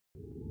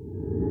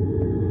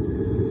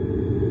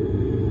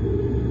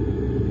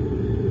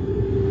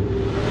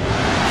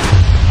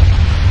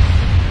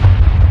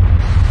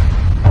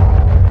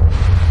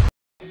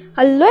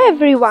Hello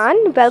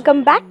everyone,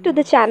 welcome back to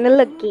the channel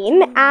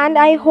again, and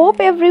I hope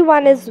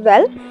everyone is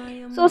well.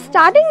 So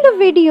starting the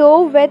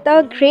video with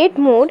a great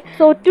mood.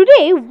 So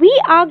today we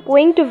are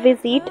going to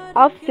visit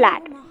a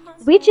flat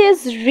which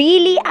is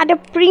really at a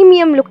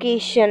premium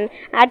location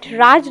at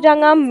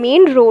Rajdanga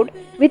Main Road,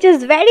 which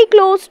is very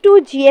close to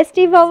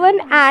GST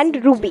Bhawan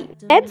and Ruby.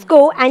 Let's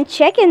go and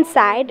check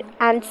inside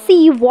and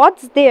see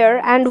what's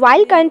there, and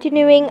while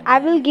continuing I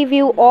will give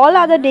you all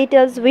other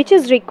details which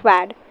is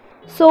required.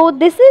 So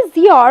this is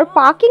your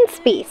parking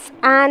space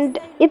and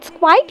it's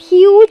quite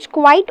huge,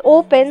 quite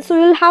open, so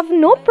you'll have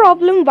no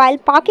problem while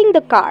parking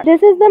the car.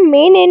 This is the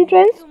main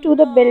entrance to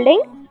the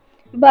building,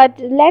 but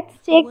let's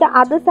check the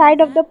other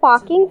side of the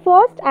parking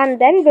first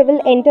and then we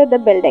will enter the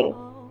building.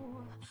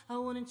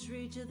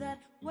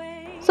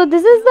 So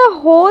this is the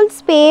whole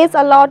space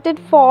allotted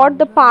for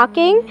the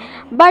parking,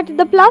 but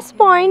the plus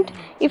point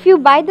if you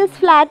buy this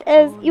flat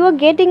is you are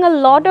getting a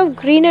lot of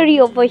greenery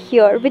over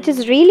here, which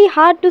is really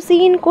hard to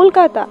see in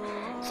Kolkata.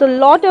 So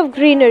lot of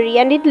greenery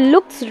and it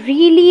looks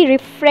really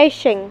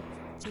refreshing.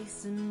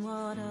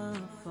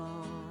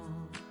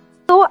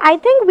 So I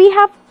think we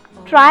have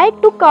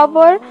tried to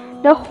cover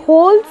the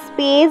whole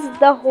space,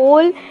 the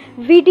whole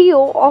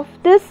video of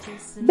this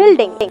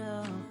building.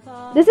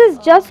 This is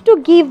just to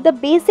give the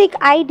basic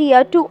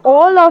idea to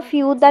all of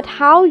you that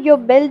how your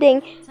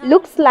building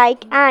looks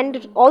like,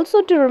 and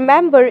also to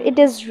remember it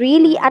is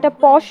really at a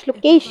posh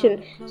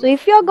location. So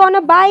if you're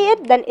gonna buy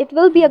it, then it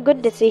will be a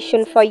good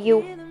decision for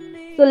you.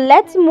 So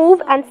let's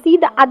move and see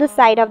the other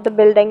side of the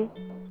building.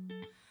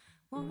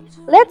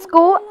 Let's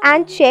go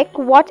and check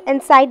what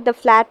inside the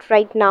flat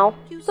right now.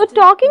 So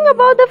talking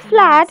about the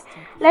flat,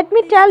 let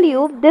me tell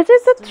you, this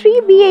is a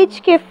 3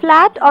 BHK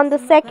flat on the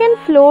second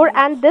floor,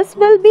 and this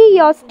will be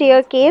your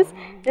staircase.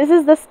 This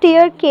is the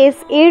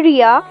staircase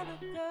area.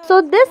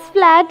 So this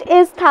flat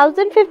is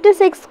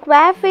 1056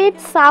 square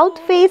feet, south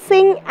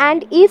facing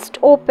and east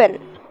open.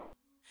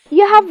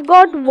 You have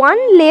got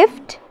one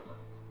lift.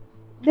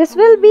 This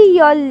will be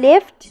your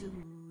lift.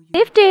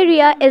 Lift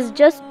area is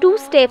just 2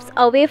 steps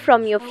away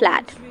from your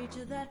flat.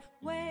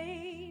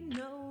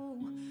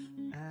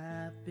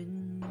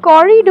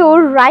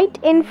 Corridor right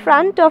in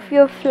front of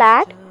your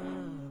flat.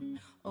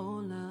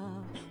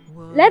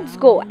 Let's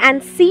go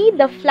and see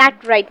the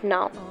flat right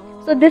now.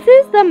 So this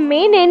is the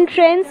main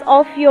entrance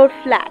of your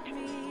flat.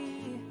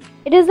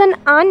 It is an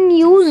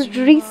unused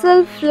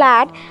resale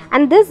flat,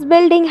 and this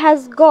building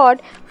has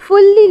got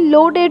fully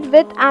loaded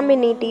with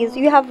amenities.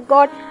 You have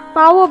got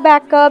power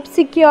backup,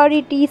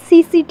 security,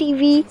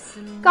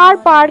 CCTV, car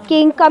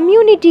parking,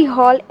 community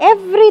hall,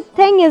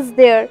 everything is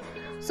there.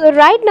 So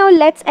right now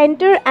let's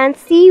enter and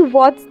see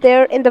what's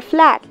there in the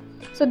flat.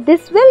 So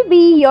this will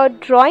be your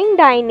drawing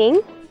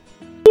dining.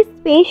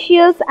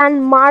 Spacious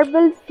and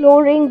marble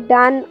flooring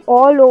done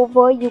all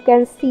over, you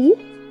can see.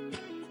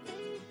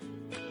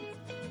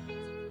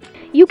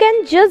 You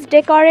can just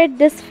decorate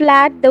this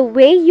flat the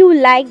way you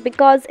like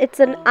because it's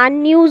an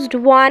unused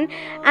one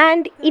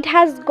and it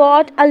has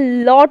got a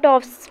lot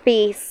of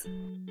space.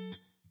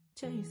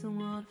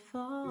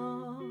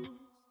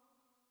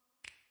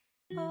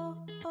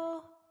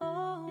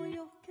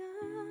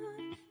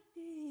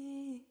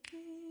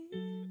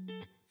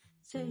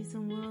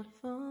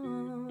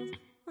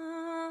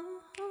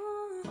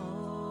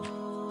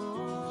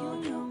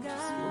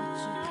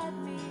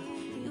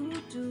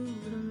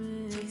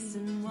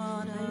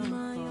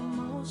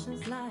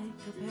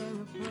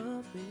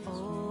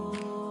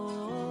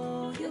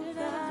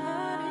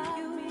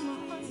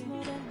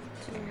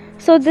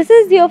 So this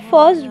is your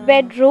first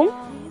bedroom.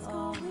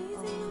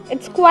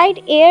 It's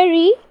quite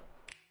airy.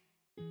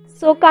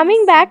 So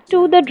coming back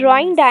to the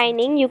drawing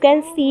dining, you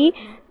can see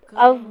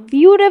a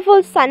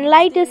beautiful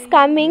sunlight is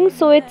coming,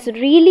 so it's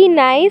really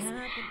nice.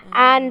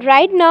 And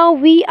right now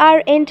we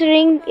are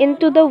entering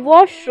into the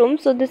washroom.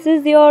 So this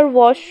is your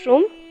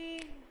washroom.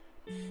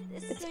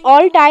 It's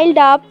all tiled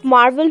up,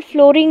 marble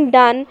flooring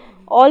done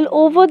all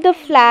over the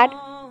flat.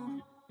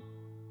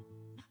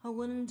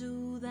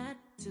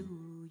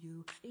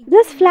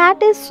 This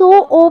flat is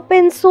so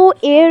open, so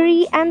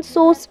airy and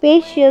so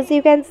spacious.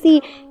 You can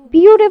see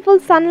beautiful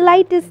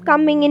sunlight is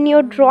coming in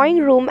your drawing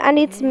room and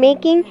it's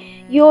making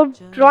your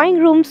drawing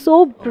room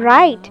so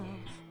bright.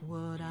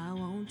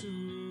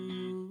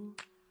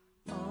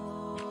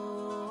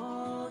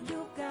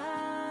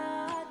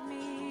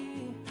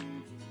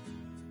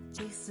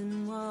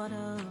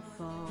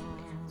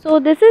 So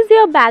this is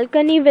your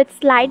balcony with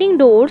sliding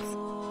doors.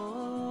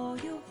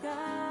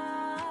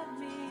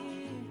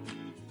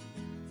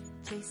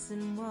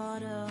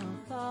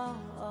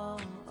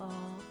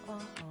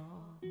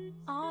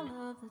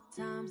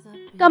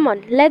 Come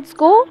on, let's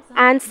go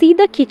and see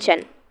the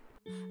kitchen.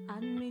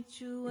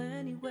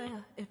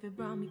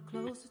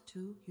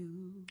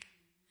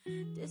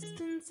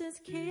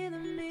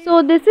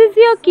 So this is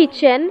your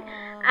kitchen,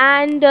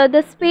 and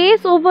the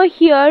space over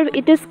here,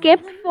 it is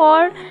kept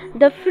for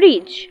the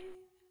fridge.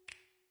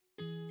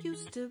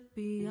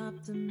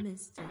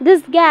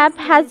 This gap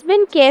has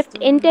been kept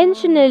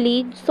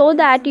intentionally so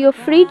that your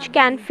fridge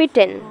can fit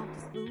in.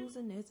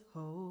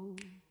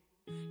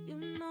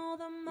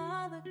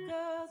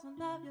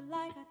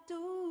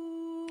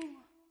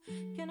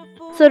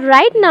 So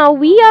right now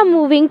we are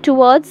moving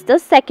towards the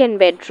second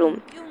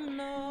bedroom.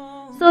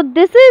 So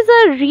this is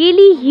a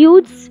really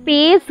huge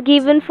space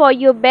given for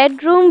your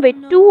bedroom with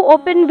 2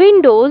 open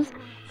windows,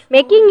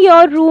 making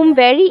your room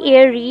very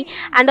airy,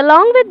 and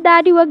along with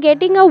that you are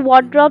getting a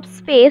wardrobe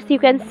space. You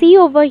can see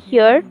over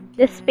here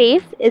this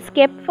space is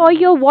kept for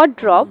your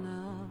wardrobe.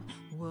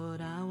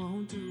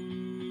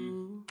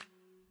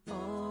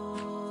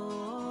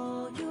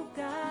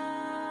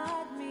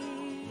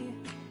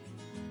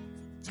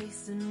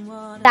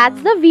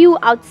 That's the view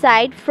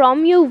outside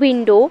from your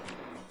window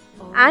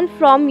and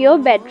from your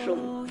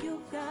bedroom.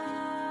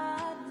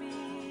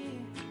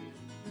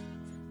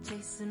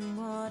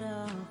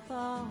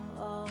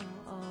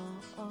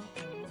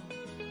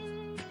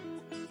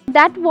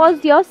 That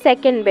was your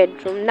second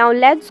bedroom. Now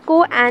let's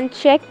go and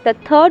check the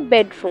third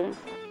bedroom.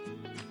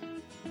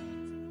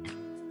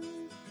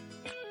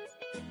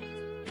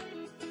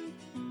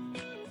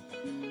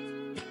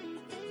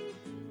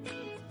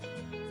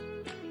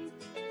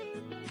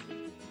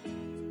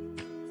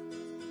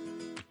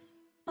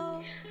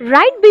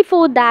 Right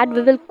before that,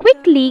 we will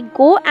quickly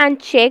go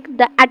and check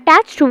the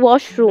attached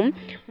washroom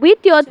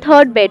with your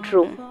third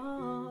bedroom.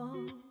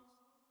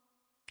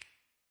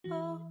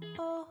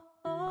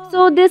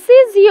 So this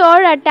is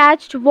your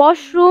attached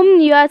washroom.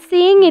 You are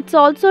seeing it's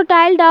also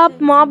tiled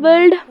up,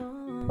 marbled.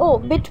 Oh,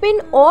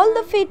 between all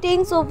the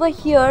fittings over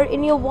here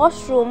in your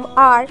washroom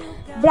are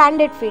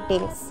branded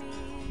fittings.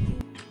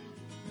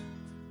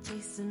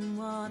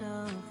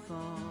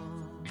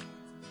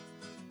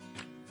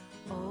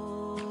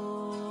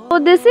 So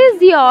this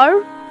is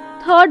your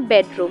third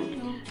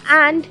bedroom,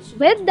 and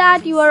with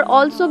that you are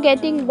also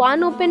getting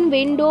 1 open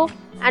window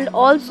and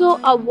also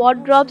a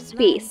wardrobe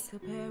space.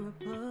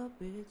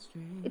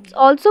 It's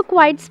also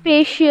quite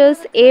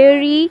spacious,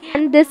 airy,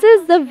 and this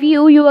is the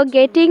view you are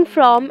getting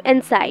from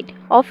inside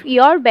of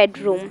your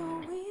bedroom.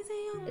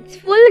 It's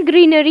full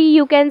greenery,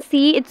 you can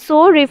see. It's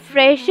so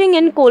refreshing.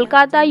 In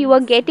Kolkata you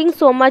are getting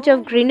so much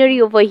of greenery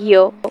over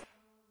here.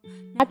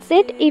 That's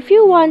it. If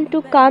you want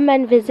to come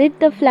and visit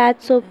the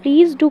flat, so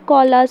please do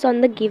call us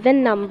on the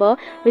given number,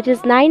 which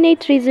is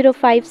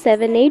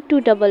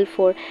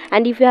 9830578244.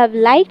 And if you have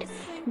liked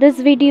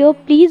this video,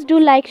 please do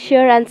like,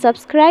 share and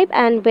subscribe,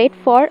 and wait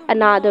for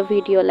another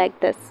video like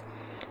this.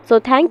 So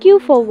thank you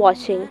for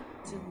watching.